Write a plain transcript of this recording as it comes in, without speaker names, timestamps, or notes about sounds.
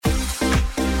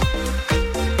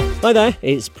Hi there,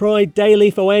 it's Pride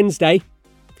Daily for Wednesday.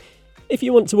 If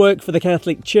you want to work for the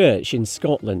Catholic Church in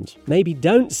Scotland, maybe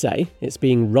don't say it's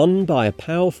being run by a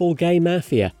powerful gay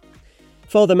mafia.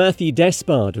 Father Matthew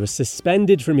Despard was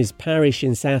suspended from his parish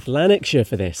in South Lanarkshire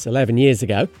for this 11 years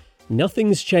ago.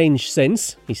 Nothing's changed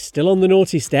since. He's still on the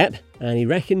naughty step, and he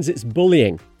reckons it's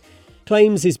bullying.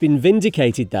 Claims he's been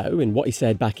vindicated, though, in what he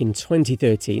said back in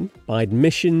 2013 by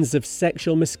admissions of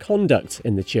sexual misconduct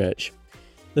in the church.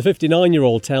 The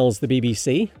 59-year-old tells the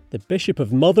BBC the Bishop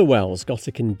of Motherwell's got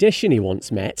a condition he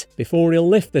wants met before he'll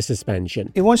lift the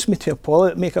suspension. He wants me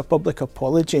to make a public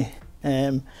apology,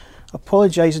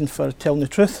 apologising for telling the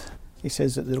truth. He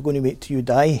says that they're going to wait till you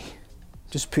die.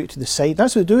 Just put it to the side.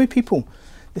 That's what they do with people.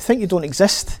 They think you don't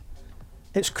exist.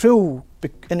 It's cruel,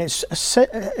 and it's a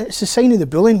sign of the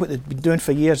bullying, what they've been doing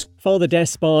for years. Father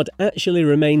Despard actually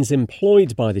remains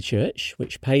employed by the church,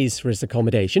 which pays for his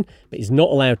accommodation, but he's not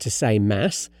allowed to say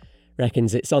Mass,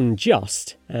 reckons it's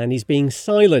unjust, and he's being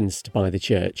silenced by the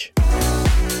church.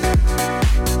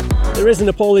 There is an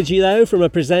apology, though, from a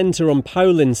presenter on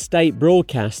Poland's state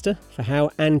broadcaster for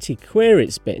how anti-queer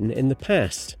it's been in the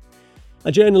past.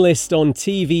 A journalist on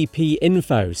TVP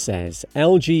Info says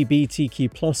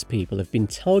LGBTQ+ people have been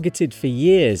targeted for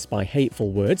years by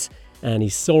hateful words, and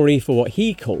he's sorry for what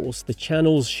he calls the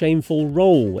channel's shameful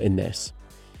role in this.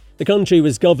 The country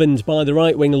was governed by the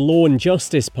right-wing Law and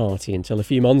Justice Party until a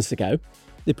few months ago.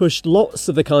 They pushed lots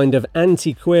of the kind of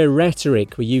anti-queer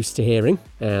rhetoric we're used to hearing,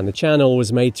 and the channel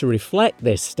was made to reflect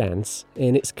this stance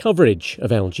in its coverage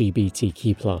of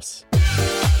LGBTQ+.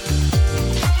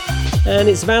 And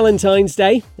it's Valentine's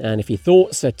Day, and if your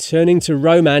thoughts are turning to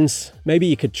romance, maybe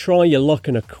you could try your luck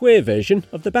on a queer version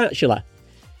of The Bachelor.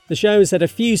 The show's had a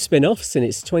few spin-offs in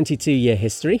its 22-year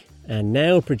history, and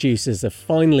now producers are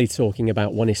finally talking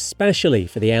about one especially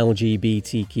for the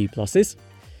LGBTQ+.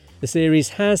 The series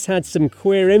has had some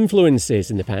queer influences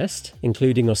in the past,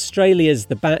 including Australia's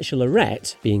The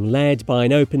Bachelorette being led by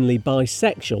an openly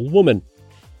bisexual woman.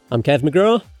 I'm Kev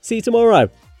McGrath. See you tomorrow.